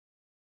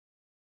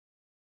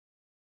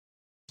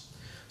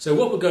So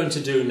what we're going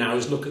to do now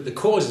is look at the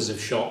causes of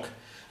shock,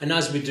 and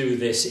as we do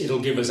this, it'll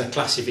give us a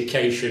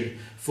classification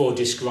for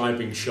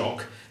describing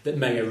shock that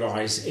may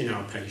arise in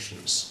our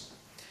patients.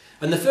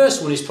 And the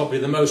first one is probably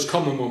the most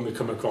common one we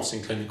come across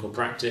in clinical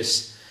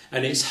practice,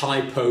 and it's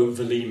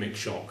hypovolemic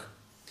shock.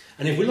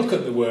 And if we look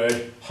at the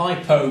word,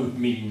 hypo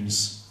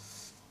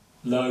means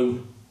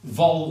low,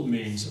 vol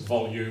means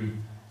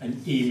volume, and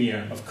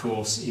emia, of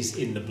course, is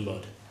in the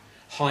blood.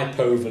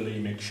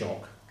 Hypovolemic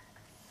shock.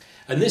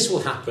 And this will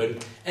happen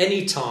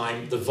any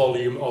time the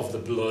volume of the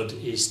blood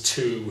is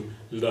too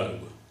low.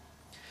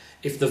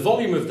 If the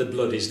volume of the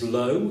blood is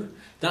low,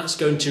 that's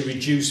going to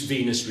reduce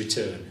venous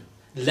return,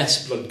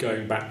 less blood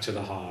going back to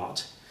the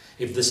heart.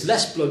 If there's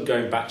less blood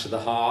going back to the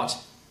heart,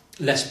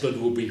 less blood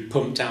will be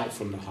pumped out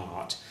from the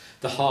heart.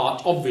 The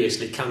heart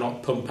obviously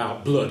cannot pump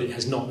out blood it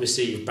has not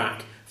received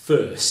back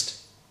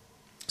first.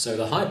 So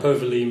the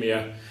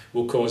hypovolemia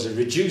will cause a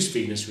reduced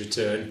venous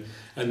return,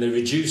 and the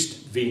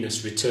reduced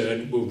venous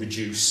return will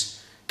reduce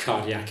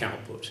cardiac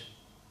output.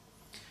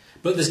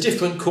 But there's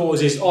different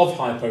causes of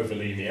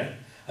hypovolemia,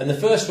 and the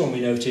first one we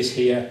notice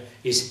here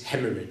is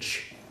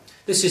hemorrhage.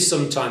 This is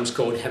sometimes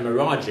called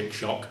hemorrhagic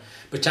shock,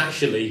 but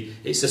actually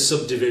it's a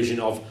subdivision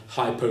of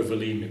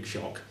hypovolemic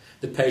shock.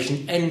 The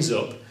patient ends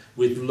up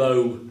with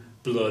low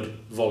blood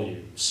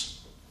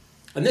volumes.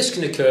 And this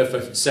can occur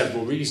for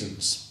several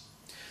reasons.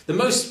 The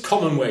most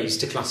common ways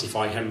to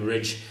classify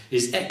hemorrhage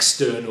is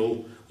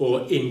external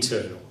or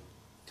internal.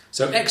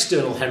 So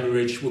external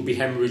hemorrhage would be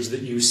hemorrhage that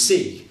you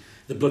see.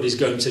 The blood is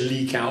going to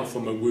leak out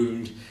from a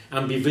wound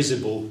and be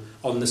visible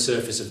on the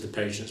surface of the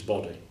patient's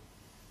body.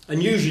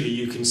 And usually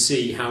you can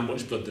see how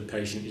much blood the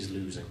patient is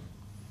losing.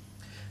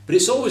 But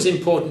it's always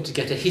important to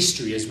get a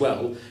history as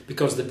well,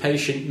 because the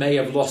patient may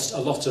have lost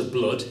a lot of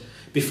blood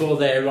before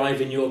they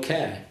arrive in your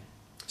care.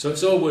 So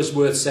it's always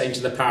worth saying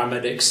to the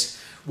paramedics,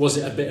 was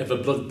it a bit of a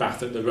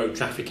bloodbath at the road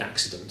traffic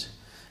accident?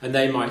 And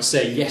they might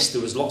say, yes,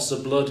 there was lots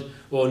of blood,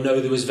 or no,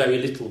 there was very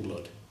little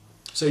blood.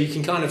 So you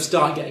can kind of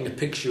start getting a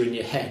picture in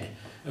your head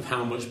of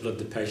how much blood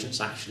the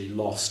patient's actually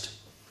lost.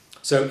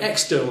 So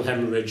external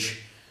hemorrhage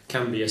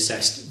can be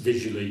assessed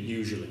visually,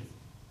 usually.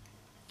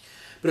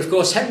 But of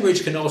course,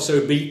 hemorrhage can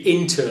also be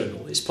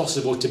internal. It's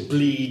possible to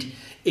bleed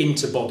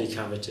into body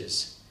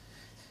cavities.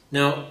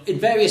 Now, in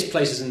various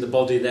places in the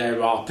body,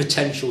 there are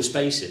potential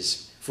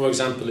spaces. For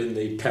example, in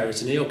the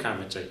peritoneal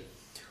cavity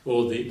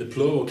or the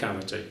pleural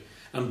cavity,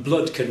 and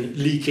blood can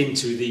leak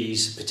into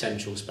these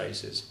potential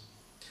spaces.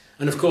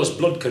 And of course,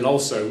 blood can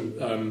also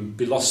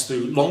be lost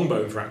through long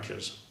bone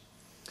fractures.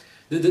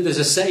 There's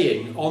a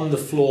saying, on the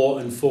floor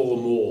and 4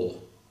 more.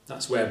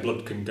 That's where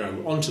blood can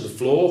go, onto the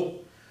floor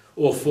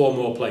or 4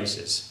 more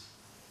places.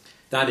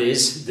 That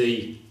is,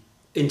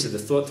 into the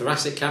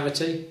thoracic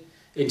cavity,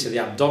 into the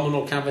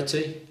abdominal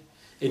cavity,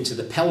 into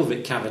the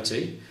pelvic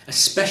cavity,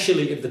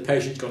 especially if the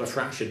patient's got a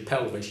fractured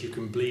pelvis. You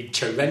can bleed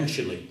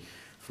torrentially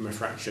from a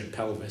fractured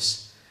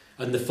pelvis.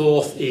 And the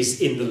 4th is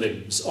in the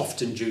limbs,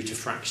 often due to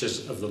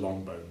fractures of the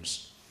long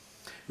bones.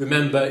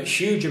 Remember,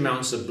 huge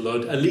amounts of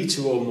blood, 1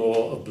 litre or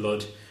more of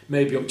blood,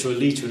 maybe up to 1.5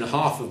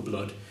 litres of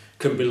blood,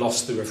 can be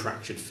lost through a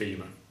fractured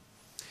femur.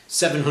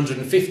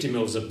 750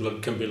 mils of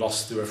blood can be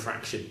lost through a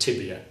fractured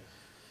tibia.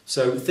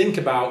 So think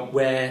about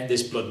where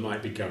this blood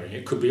might be going.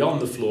 It could be on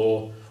the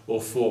floor or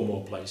 4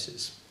 more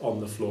places, on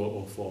the floor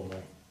or 4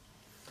 more.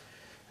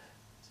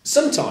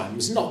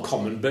 Sometimes, not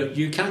common, but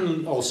you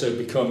can also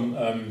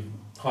become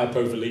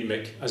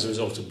hypovolemic as a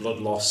result of blood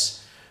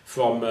loss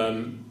from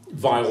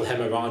viral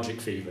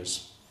hemorrhagic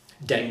fevers.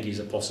 Dengue is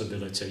a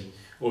possibility,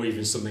 or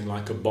even something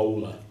like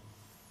Ebola.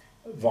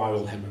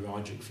 Viral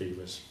hemorrhagic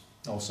fevers,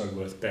 also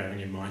worth bearing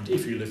in mind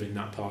if you live in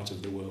that part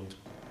of the world.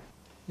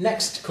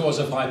 Next cause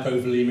of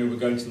hypovolemia we're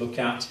going to look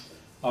at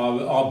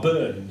are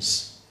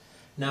burns.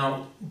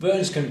 Now,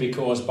 burns can be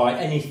caused by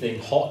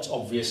anything hot,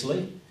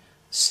 obviously,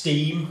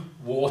 steam,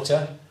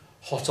 water,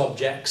 hot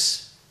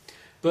objects.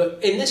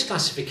 But in this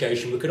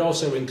classification, we could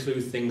also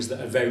include things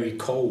that are very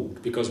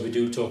cold, because we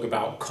do talk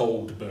about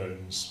cold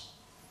burns.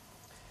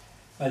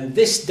 And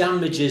this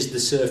damages the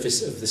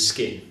surface of the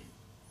skin.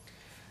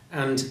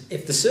 And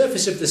if the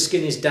surface of the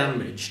skin is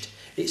damaged,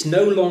 it's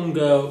no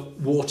longer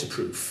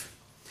waterproof.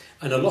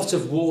 And a lot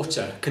of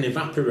water can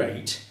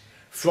evaporate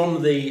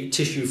from the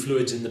tissue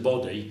fluids in the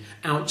body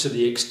out to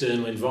the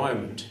external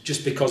environment,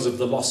 just because of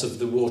the loss of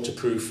the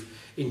waterproof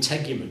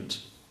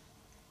integument.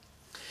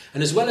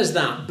 And as well as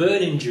that,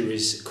 burn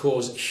injuries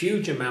cause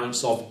huge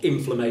amounts of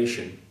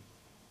inflammation.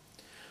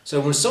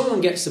 So when someone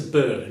gets a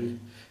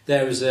burn,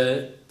 there is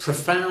a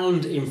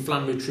profound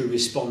inflammatory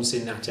response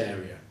in that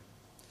area.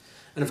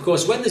 And of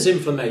course, when there's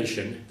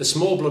inflammation, the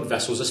small blood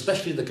vessels,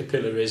 especially the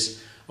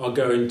capillaries, are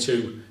going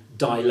to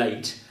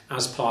dilate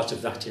as part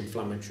of that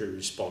inflammatory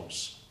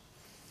response.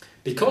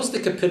 Because the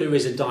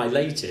capillaries are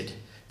dilated,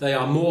 they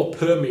are more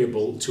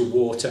permeable to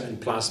water and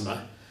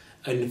plasma,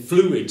 and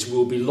fluids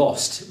will be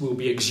lost, will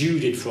be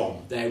exuded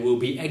from. There will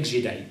be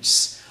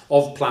exudates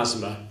of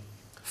plasma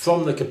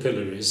from the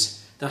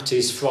capillaries, that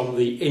is from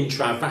the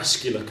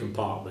intravascular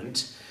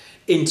compartment,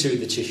 into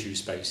the tissue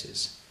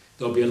spaces.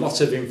 There'll be a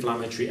lot of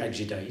inflammatory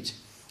exudate,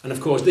 And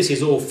of course, this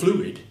is all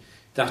fluid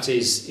that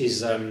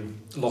is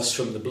lost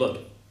from the blood.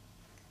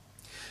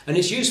 And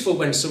it's useful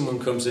when someone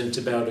comes in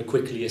to be able to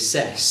quickly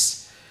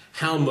assess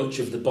how much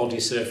of the body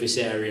surface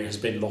area has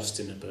been lost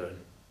in a burn.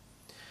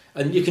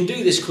 And you can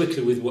do this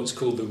quickly with what's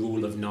called the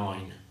rule of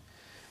 9.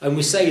 And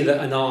we say that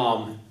an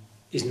arm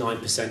is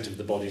 9% of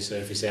the body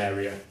surface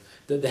area,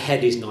 that the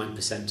head is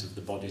 9% of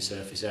the body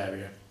surface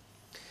area,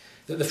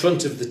 that the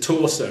front of the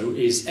torso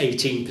is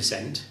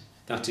 18%,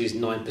 that is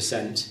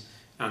 9%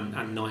 and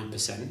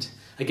 9%.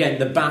 Again,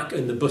 the back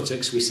and the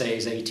buttocks we say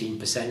is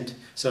 18%,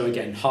 so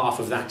again, half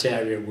of that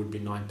area would be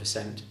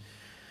 9%.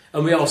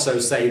 And we also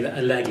say that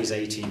a leg is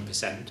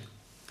 18%.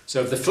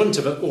 So if the front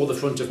of it, or the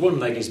front of one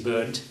leg is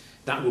burnt,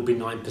 that would be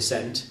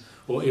 9%,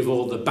 or if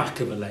all the back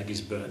of a leg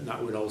is burnt,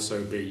 that would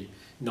also be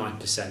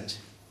 9%.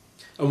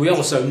 And we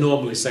also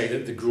normally say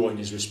that the groin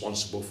is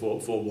responsible for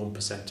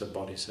 1% of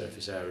body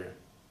surface area.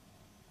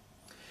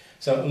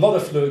 So a lot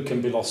of fluid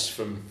can be lost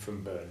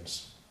from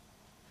burns.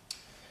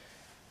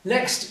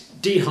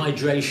 Next,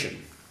 dehydration.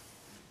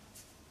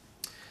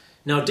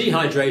 Now,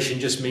 dehydration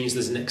just means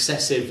there's an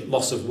excessive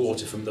loss of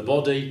water from the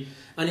body,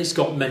 and it's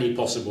got many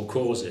possible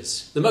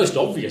causes. The most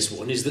obvious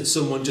one is that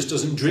someone just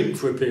doesn't drink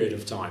for a period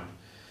of time.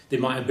 They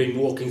might have been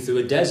walking through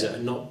a desert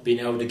and not been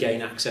able to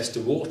gain access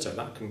to water.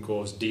 That can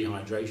cause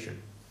dehydration.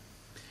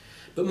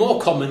 But more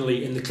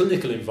commonly in the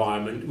clinical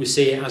environment, we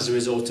see it as a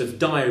result of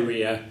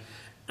diarrhea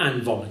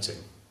and vomiting.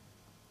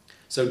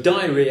 So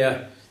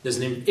diarrhea, there's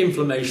an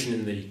inflammation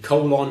in the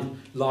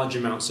colon, large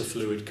amounts of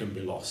fluid can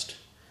be lost.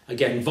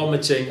 Again,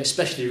 vomiting,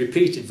 especially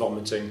repeated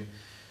vomiting,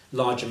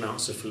 large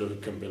amounts of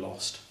fluid can be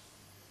lost.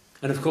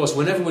 And of course,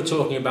 whenever we're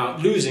talking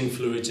about losing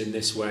fluids in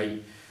this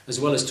way, as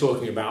well as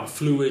talking about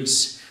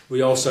fluids,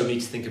 we also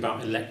need to think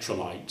about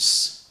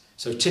electrolytes.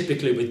 So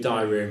typically with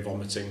diarrhea and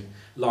vomiting,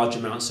 large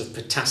amounts of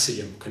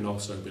potassium can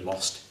also be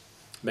lost,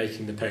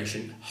 making the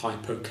patient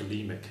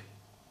hypokalemic.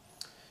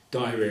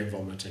 Diarrhea and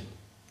vomiting.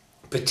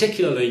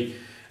 Particularly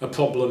a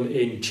problem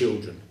in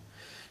children.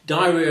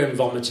 Diarrhea and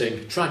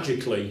vomiting,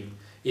 tragically,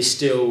 is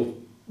still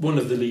one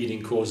of the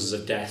leading causes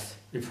of death,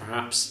 and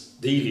perhaps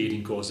the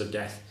leading cause of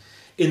death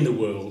in the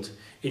world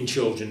in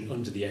children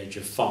under the age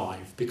of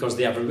 5, because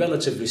they have a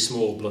relatively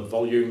small blood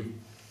volume,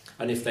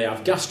 and if they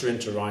have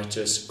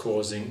gastroenteritis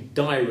causing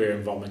diarrhea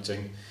and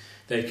vomiting,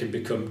 they can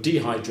become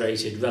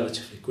dehydrated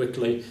relatively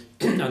quickly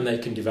and they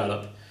can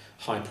develop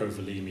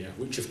hypovolemia,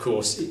 which of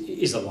course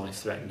is a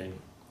life-threatening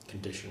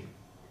condition.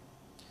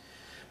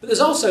 But there's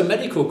also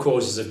medical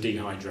causes of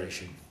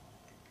dehydration.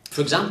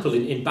 For example,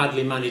 in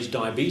badly managed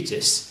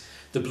diabetes,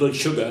 the blood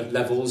sugar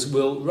levels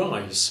will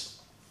rise.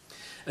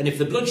 And if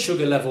the blood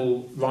sugar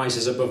level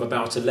rises above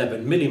about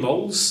 11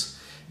 millimoles,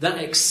 that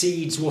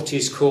exceeds what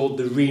is called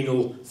the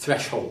renal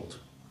threshold.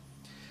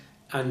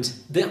 And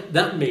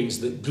that means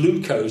that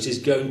glucose is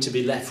going to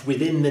be left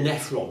within the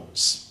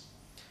nephrons.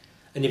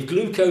 And if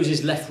glucose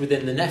is left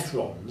within the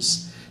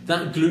nephrons,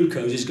 that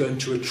glucose is going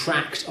to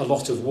attract a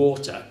lot of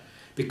water,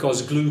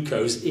 because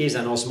glucose is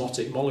an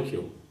osmotic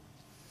molecule.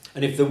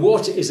 And if the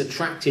water is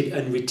attracted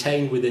and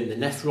retained within the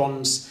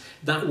nephrons,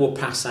 that will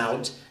pass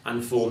out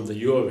and form the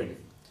urine.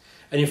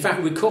 And in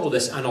fact, we call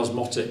this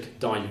anosmotic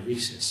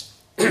diuresis.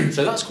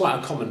 So that's quite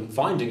a common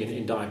finding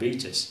in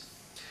diabetes,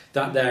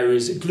 that there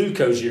is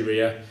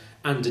glucosuria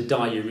and a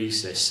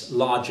diuresis,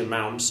 large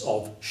amounts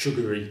of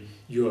sugary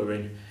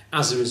urine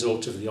as a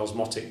result of the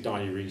osmotic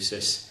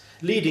diuresis,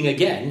 leading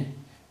again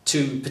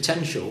to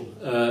potential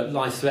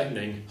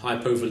life-threatening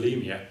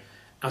hypovolemia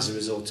as a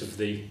result of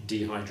the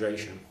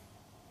dehydration.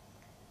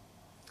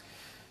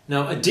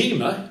 Now,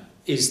 edema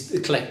is the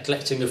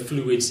collecting of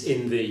fluids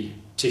in the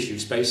tissue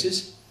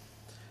spaces,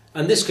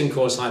 and this can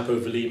cause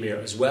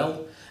hypovolemia as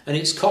well, and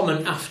it's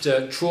common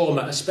after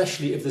trauma,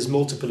 especially if there's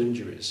multiple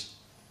injuries.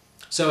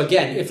 So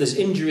again, if there's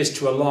injuries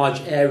to a large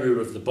area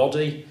of the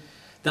body,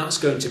 that's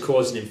going to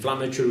cause an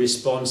inflammatory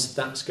response,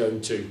 that's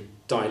going to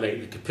dilate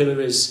the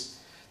capillaries,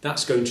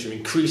 that's going to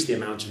increase the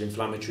amount of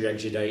inflammatory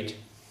exudate,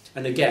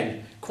 and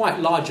again, quite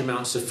large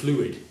amounts of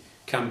fluid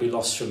can be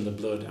lost from the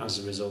blood as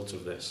a result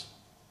of this.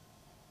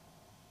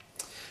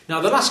 Now,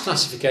 the last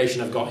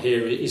classification I've got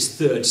here is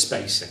third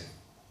spacing.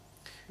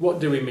 What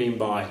do we mean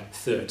by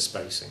third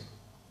spacing?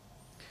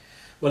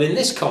 Well, in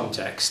this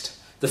context,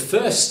 the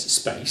first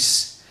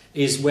space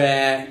is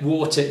where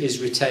water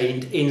is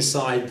retained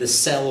inside the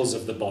cells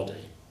of the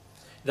body.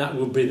 That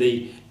would be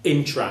the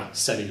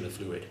intracellular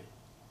fluid.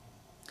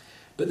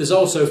 But there's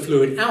also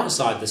fluid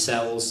outside the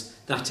cells,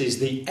 that is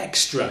the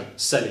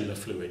extracellular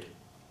fluid.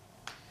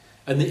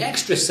 And the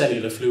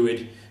extracellular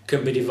fluid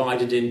can be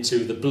divided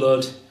into the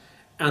blood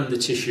and the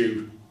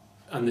tissue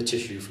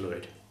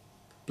fluid.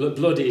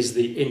 Blood is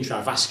the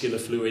intravascular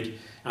fluid,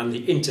 and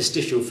the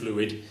interstitial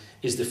fluid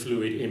is the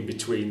fluid in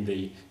between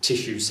the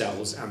tissue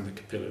cells and the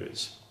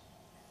capillaries.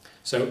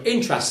 So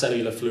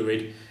intracellular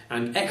fluid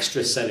and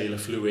extracellular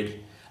fluid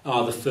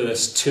are the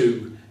first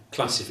two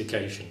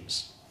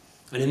classifications.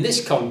 And in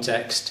this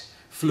context,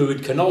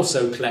 fluid can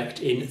also collect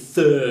in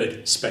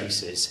third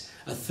spaces,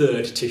 a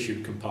third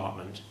tissue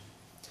compartment.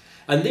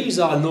 And these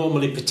are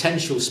normally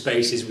potential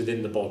spaces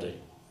within the body.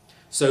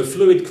 So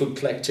fluid could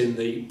collect in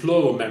the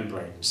pleural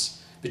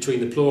membranes, between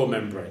the pleural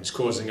membranes,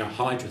 causing a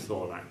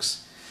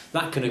hydrothorax.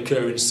 That can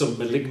occur in some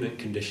malignant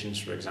conditions,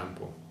 for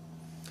example.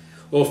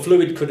 Or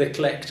fluid could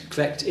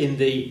collect in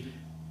the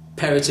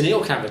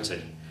peritoneal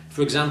cavity.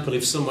 For example,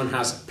 if someone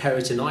has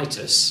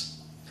peritonitis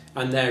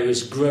and there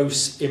is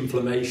gross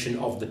inflammation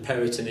of the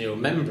peritoneal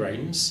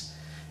membranes,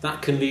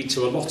 that can lead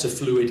to a lot of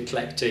fluid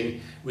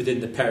collecting within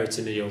the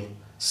peritoneal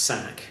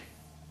sac.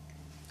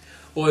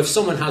 Or if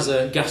someone has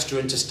a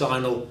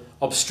gastrointestinal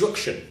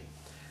obstruction,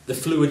 the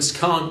fluids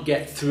can't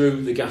get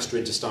through the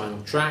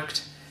gastrointestinal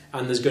tract,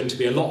 and there's going to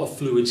be a lot of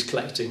fluids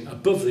collecting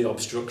above the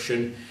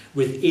obstruction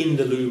within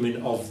the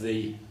lumen of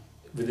the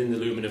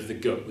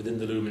gut, within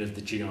the lumen of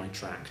the GI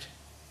tract.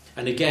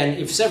 And again,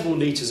 if several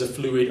litres of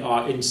fluid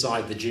are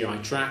inside the GI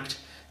tract,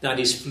 that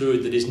is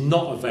fluid that is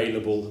not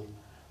available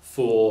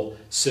for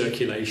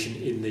circulation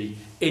in the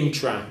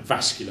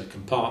intravascular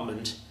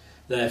compartment.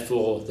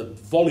 Therefore, the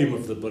volume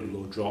of the blood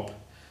will drop.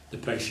 The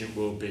patient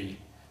will be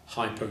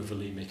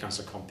hypovolemic as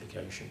a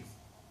complication.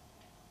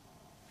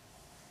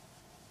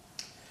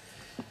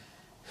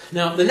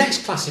 Now, the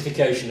next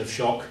classification of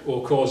shock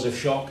or cause of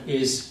shock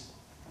is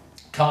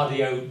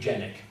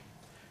cardiogenic.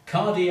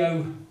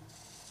 Cardio,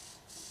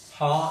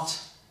 heart,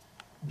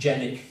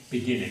 genic,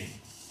 beginning.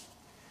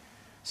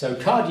 So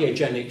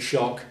cardiogenic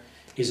shock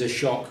is a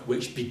shock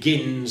which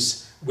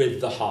begins with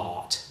the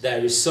heart.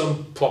 There is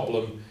some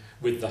problem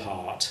with the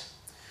heart.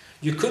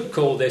 You could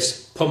call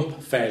this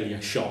pump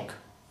failure shock.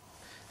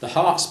 The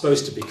heart's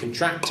supposed to be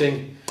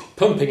contracting,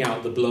 pumping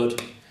out the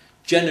blood,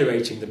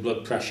 generating the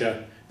blood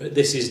pressure, but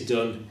this is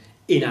done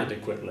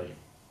inadequately.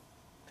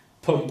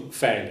 Pump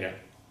failure.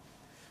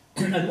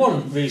 And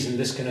one reason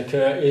this can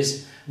occur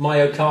is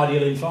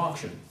myocardial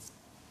infarction.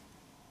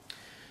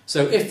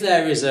 So if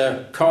there is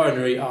a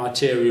coronary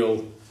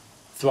arterial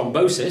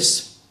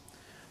thrombosis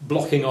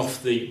blocking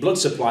off the blood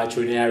supply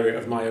to an area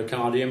of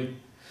myocardium,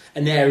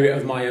 an area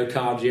of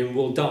myocardium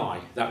will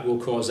die. That will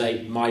cause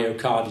a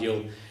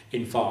myocardial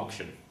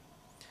infarction.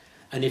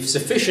 And if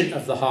sufficient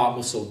of the heart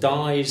muscle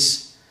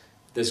dies,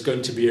 there's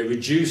going to be a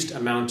reduced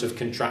amount of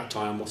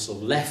contractile muscle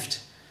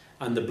left,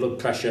 and the blood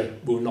pressure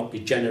will not be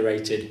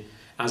generated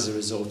as a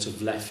result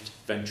of left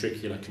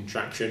ventricular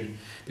contraction,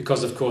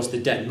 because of course the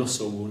dead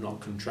muscle will not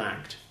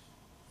contract.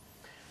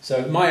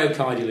 So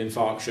myocardial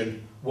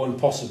infarction, one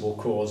possible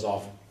cause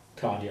of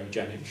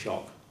cardiogenic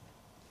shock.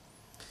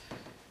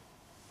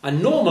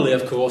 And normally,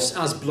 of course,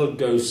 as blood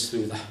goes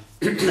through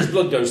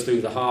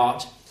the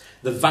heart,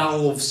 the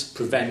valves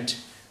prevent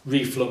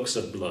reflux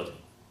of blood.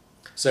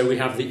 So we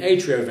have the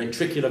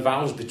atrioventricular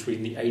valves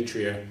between the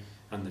atria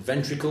and the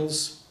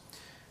ventricles,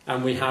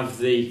 and we have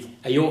the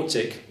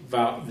aortic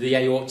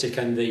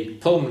and the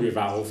pulmonary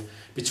valve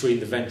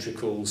between the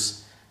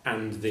ventricles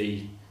and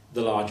the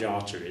large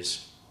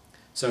arteries.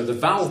 So the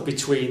valve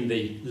between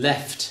the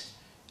left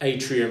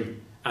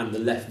atrium and the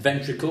left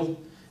ventricle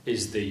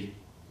is the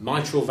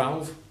mitral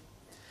valve.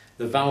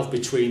 The valve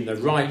between the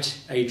right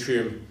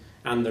atrium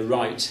and the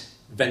right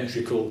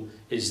ventricle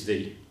is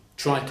the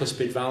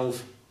tricuspid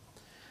valve.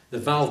 The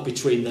valve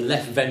between the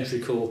left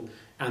ventricle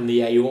and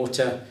the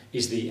aorta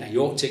is the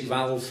aortic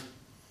valve.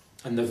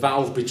 And the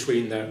valve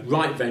between the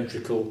right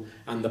ventricle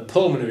and the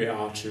pulmonary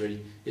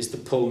artery is the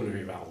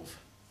pulmonary valve.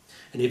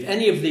 And if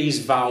any of these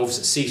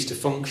valves cease to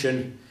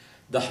function,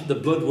 the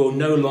blood will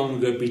no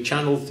longer be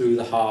channeled through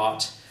the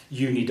heart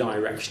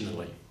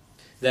unidirectionally.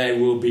 There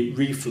will be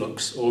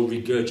reflux or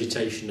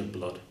regurgitation of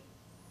blood.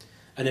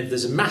 And if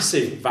there's a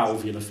massive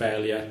valvular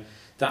failure,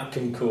 that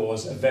can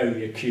cause a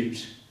very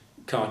acute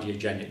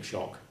cardiogenic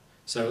shock.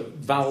 So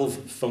valve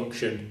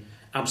function,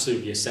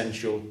 absolutely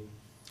essential.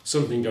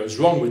 Something goes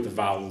wrong with the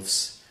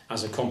valves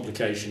as a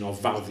complication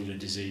of valvular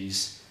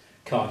disease,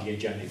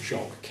 cardiogenic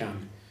shock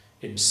can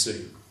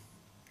ensue.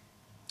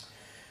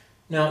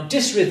 Now,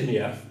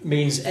 dysrhythmia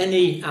means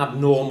any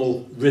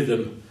abnormal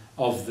rhythm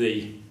of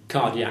the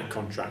cardiac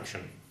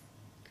contraction.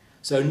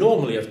 So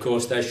normally, of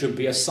course, there should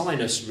be a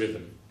sinus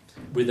rhythm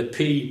with a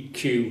P,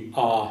 Q,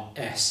 R,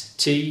 S,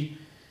 T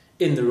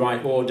in the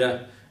right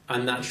order,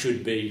 and that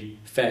should be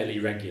fairly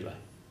regular.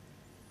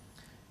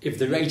 If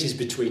the rate is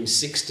between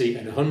 60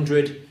 and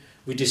 100,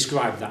 we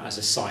describe that as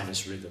a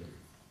sinus rhythm.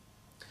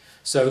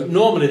 So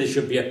normally there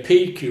should be a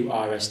P, Q,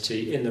 R, S,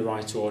 T in the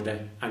right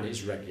order, and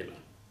it's regular.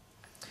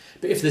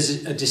 But if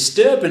there's a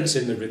disturbance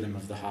in the rhythm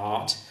of the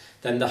heart,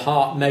 then the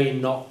heart may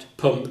not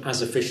pump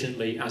as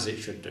efficiently as it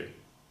should do.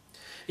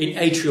 In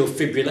atrial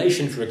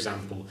fibrillation, for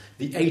example,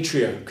 the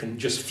atria can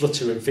just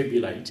flutter and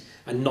fibrillate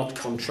and not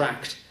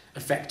contract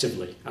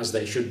effectively as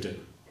they should do.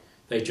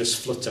 They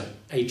just flutter.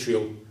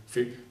 Atrial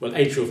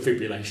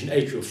fibrillation,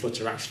 atrial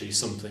flutter actually is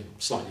something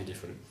slightly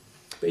different.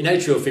 But in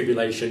atrial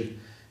fibrillation,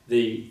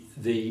 the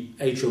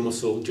atrial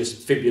muscle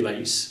just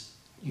fibrillates.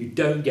 You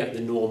don't get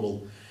the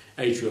normal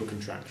atrial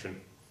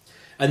contraction.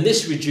 And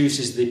this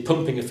reduces the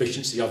pumping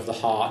efficiency of the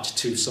heart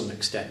to some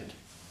extent.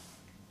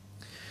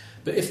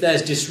 But if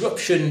there's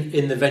disruption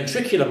in the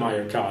ventricular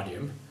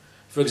myocardium,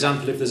 for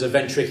example, if there's a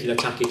ventricular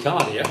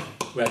tachycardia,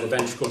 where the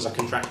ventricles are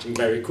contracting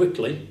very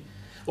quickly,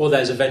 or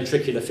there's a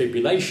ventricular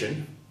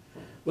fibrillation,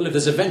 Well, if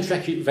there's a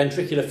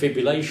ventricular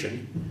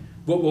fibrillation,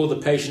 what will the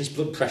patient's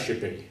blood pressure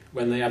be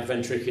when they have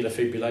ventricular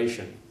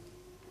fibrillation?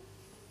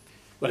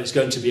 Well, it's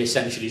going to be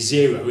essentially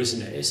zero,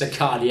 isn't it? It's a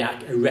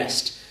cardiac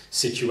arrest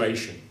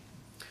situation.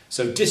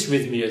 So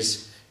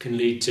dysrhythmias can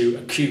lead to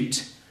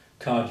acute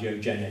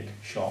cardiogenic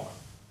shock.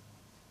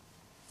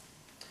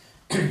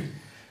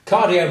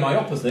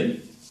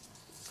 Cardiomyopathy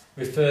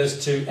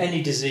refers to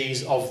any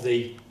disease of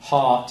the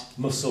heart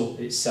muscle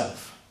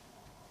itself.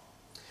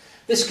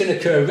 This can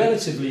occur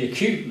relatively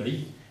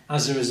acutely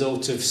as a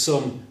result of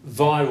some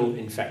viral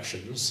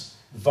infections.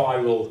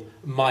 Viral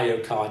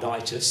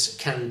myocarditis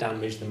can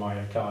damage the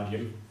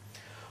myocardium,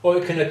 or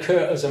it can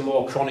occur as a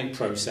more chronic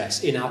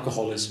process in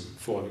alcoholism,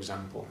 for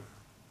example.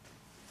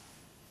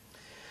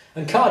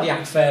 And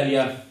cardiac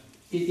failure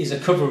is a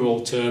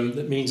coverall term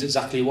that means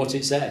exactly what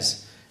it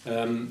says.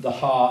 The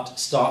heart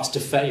starts to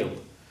fail.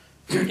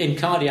 In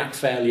cardiac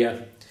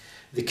failure,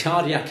 the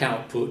cardiac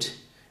output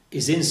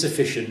is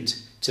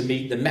insufficient to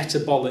meet the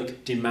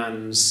metabolic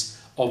demands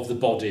of the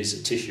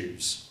body's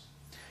tissues.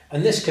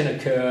 And this can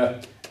occur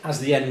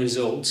as the end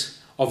result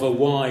of a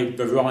wide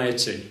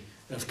variety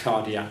of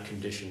cardiac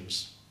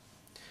conditions.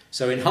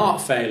 So in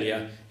heart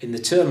failure, in the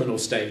terminal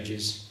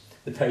stages,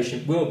 the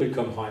patient will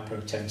become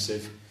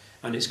hypotensive,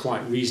 and it's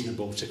quite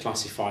reasonable to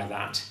classify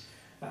that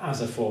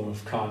as a form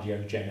of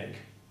cardiogenic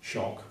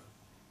shock.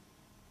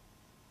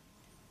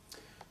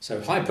 So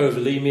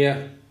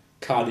hypovolemia,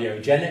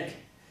 cardiogenic.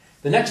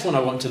 The next one I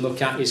want to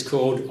look at is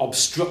called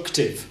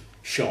obstructive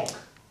shock.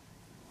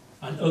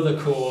 Another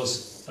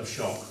cause of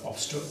shock,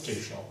 obstructive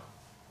shock.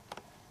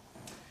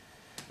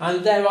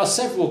 And there are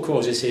several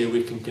causes here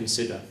we can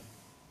consider.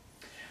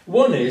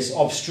 One is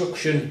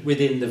obstruction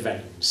within the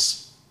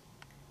veins.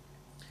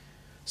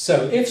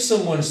 So if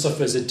someone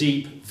suffers a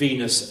deep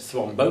venous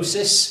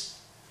thrombosis,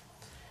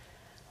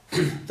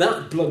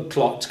 that blood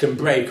clot can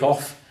break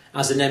off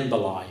as an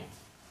emboli.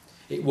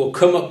 It will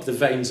come up the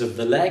veins of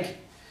the leg,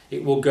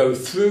 it will go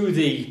through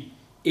the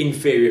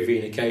inferior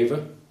vena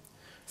cava,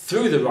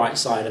 through the right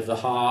side of the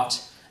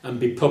heart, and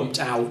be pumped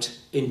out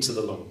into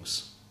the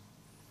lungs.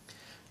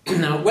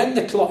 Now, when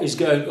the clot is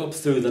going up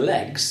through the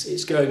legs,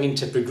 it's going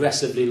into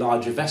progressively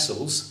larger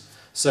vessels,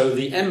 so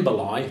the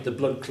emboli, the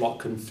blood clot,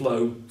 can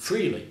flow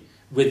freely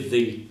with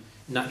the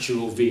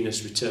natural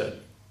venous return.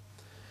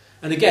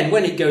 And again,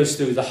 when it goes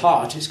through the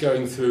heart, it's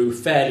going through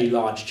fairly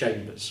large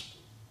chambers.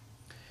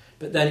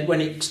 But then when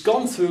it's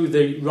gone through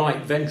the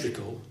right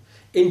ventricle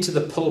into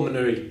the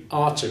pulmonary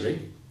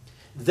artery,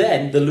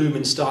 then the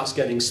lumen starts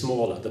getting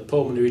smaller. The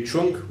pulmonary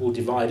trunk will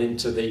divide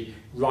into the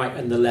right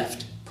and the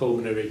left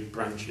pulmonary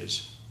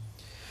branches.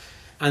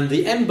 And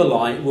the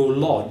emboli will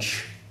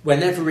lodge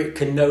whenever it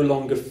can no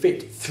longer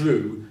fit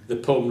through the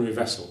pulmonary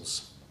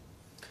vessels.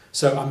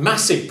 So a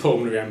massive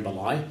pulmonary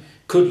emboli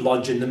could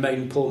lodge in the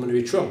main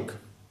pulmonary trunk.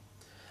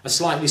 A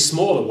slightly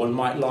smaller one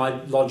might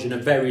lodge in a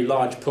very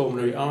large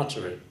pulmonary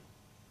artery.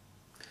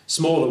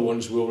 Smaller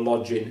ones will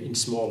lodge in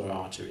smaller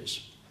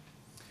arteries.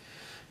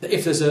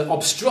 If there's an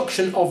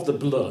obstruction of the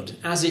blood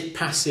as it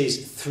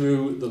passes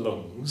through the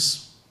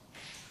lungs,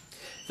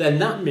 then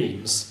that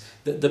means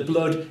that the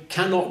blood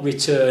cannot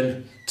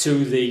return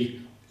to the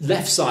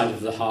left side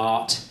of the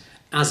heart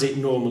as it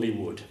normally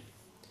would.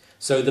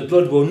 So the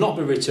blood will not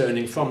be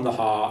returning from the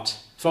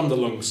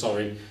lungs,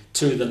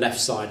 to the left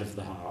side of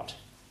the heart.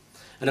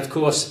 And of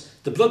course,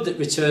 the blood that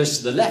returns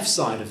to the left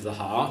side of the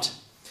heart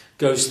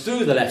goes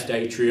through the left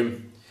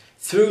atrium,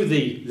 through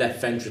the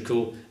left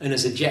ventricle, and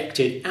is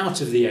ejected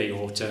out of the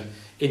aorta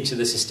into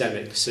the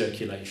systemic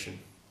circulation.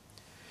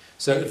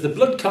 So if the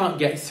blood can't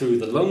get through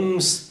the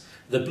lungs,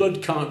 the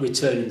blood can't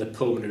return in the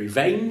pulmonary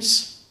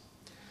veins,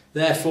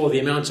 therefore the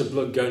amount of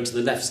blood going to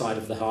the left side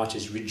of the heart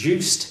is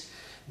reduced,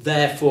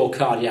 therefore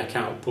cardiac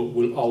output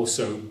will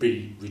also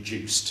be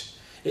reduced.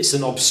 It's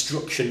an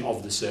obstruction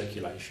of the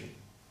circulation.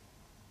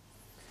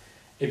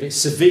 If it's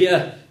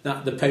severe,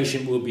 that the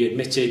patient will be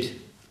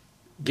admitted,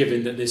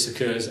 given that this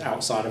occurs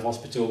outside of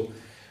hospital,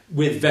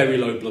 with very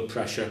low blood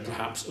pressure,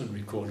 perhaps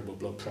unrecordable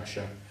blood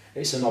pressure.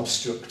 It's an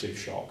obstructive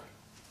shock.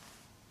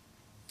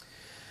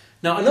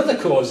 Now, another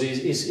cause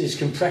is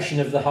compression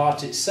of the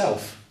heart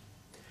itself.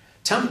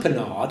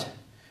 Tamponade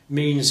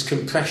means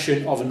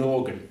compression of an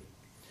organ.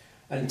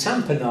 And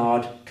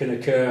tamponade can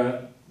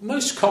occur,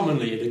 most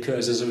commonly it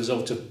occurs as a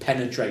result of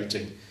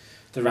penetrating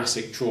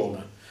thoracic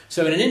trauma.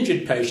 So in an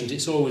injured patient,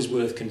 it's always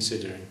worth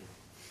considering.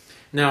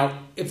 Now,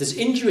 if there's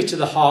injury to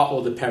the heart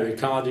or the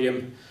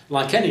pericardium,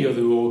 like any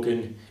other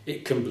organ,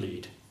 it can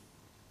bleed.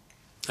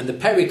 And the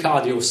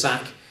pericardial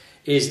sac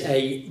is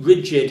a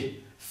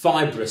rigid,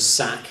 fibrous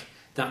sac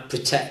that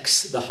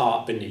protects the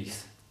heart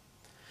beneath.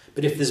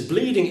 But if there's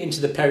bleeding into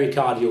the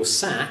pericardial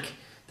sac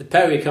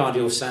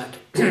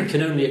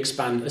can only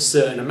expand a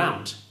certain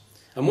amount.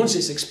 And once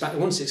it's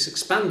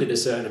expanded a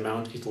certain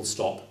amount, it'll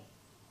stop.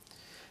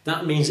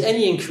 That means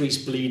any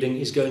increased bleeding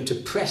is going to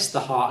press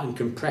the heart and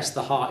compress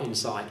the heart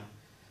inside.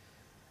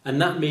 And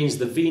that means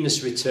the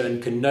venous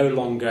return can no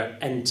longer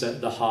enter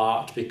the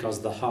heart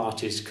because the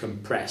heart is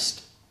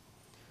compressed.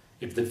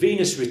 If the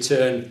venous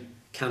return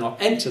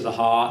cannot enter the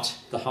heart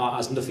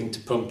has nothing to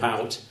pump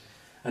out,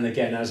 and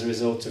again, as a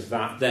result of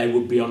that, there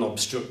would be an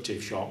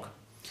obstructive shock.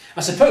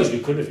 I suppose we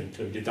could have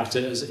included that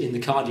as in the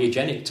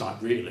cardiogenic type,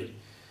 really,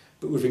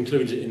 but we've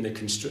included it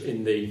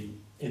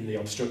in the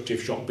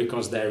obstructive shock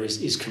because there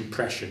is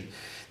compression.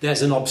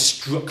 There's an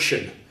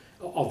obstruction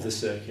of the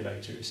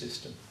circulatory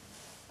system.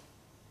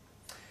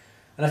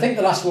 And I think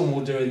the last one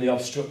we'll do in the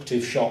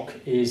obstructive shock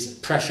is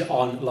pressure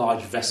on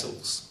large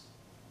vessels.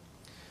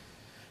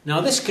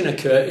 Now, this can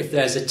occur if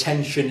there's a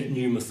tension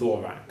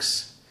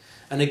pneumothorax.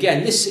 And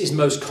again, this is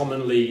most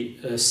commonly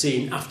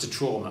seen after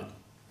trauma.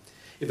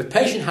 If a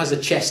patient has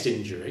a chest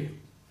injury,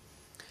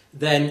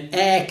 then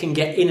air can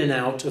get in and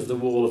out of the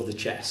wall of the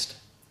chest.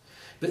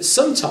 But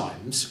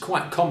sometimes,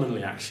 quite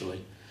commonly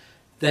actually,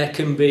 there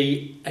can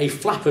be a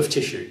flap of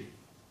tissue.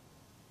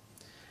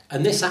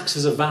 And this acts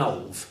as a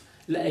valve,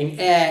 letting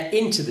air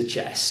into the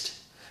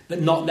chest,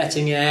 but not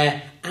letting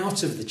air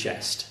out of the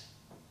chest.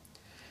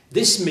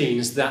 This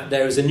means that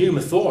there is a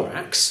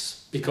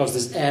pneumothorax, because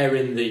there's air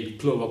in the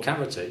pleural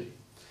cavity,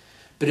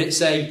 but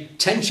it's a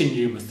tension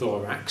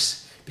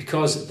pneumothorax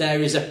because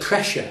there is a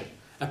pressure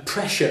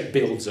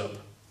builds up.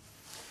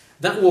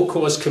 That will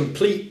cause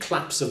complete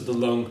collapse of the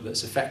lung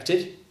that's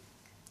affected.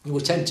 It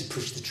will tend to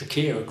push the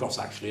trachea across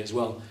actually as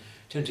well,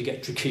 tend to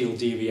get tracheal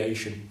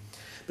deviation.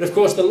 But of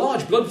course the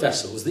large blood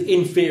vessels, the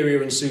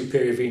inferior and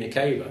superior vena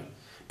cava,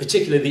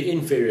 particularly the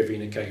inferior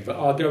vena cava,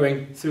 are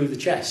going through the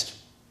chest.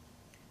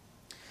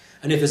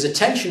 And if there's a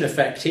tension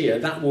effect here,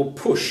 that will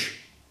push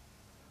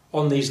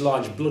on these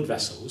large blood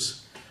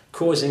vessels,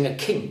 causing a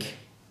kink.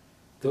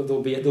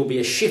 There'll be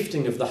a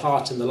shifting of the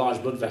heart in the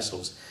large blood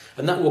vessels,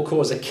 and that will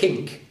cause a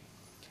kink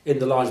in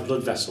the large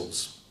blood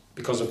vessels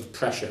because of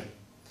pressure.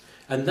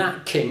 And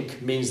that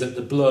kink means that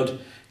the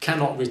blood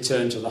cannot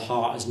return to the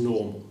heart as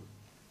normal.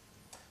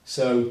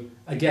 So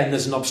again,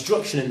 there's an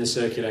obstruction in the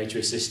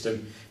circulatory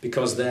system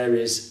because there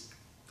is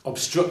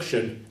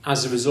obstruction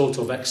as a result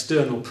of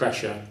external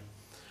pressure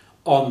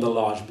on the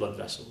large blood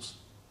vessels.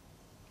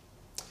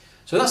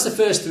 So that's the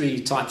first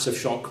three types of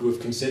shock we've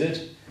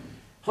considered: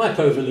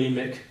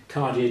 hypovolemic,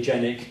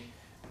 cardiogenic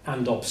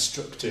and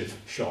obstructive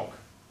shock.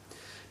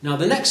 Now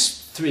the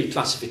next three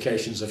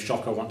classifications of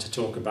shock I want to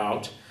talk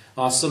about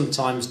are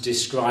sometimes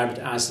described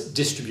as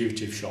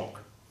distributive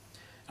shock,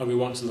 and we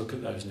want to look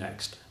at those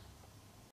next.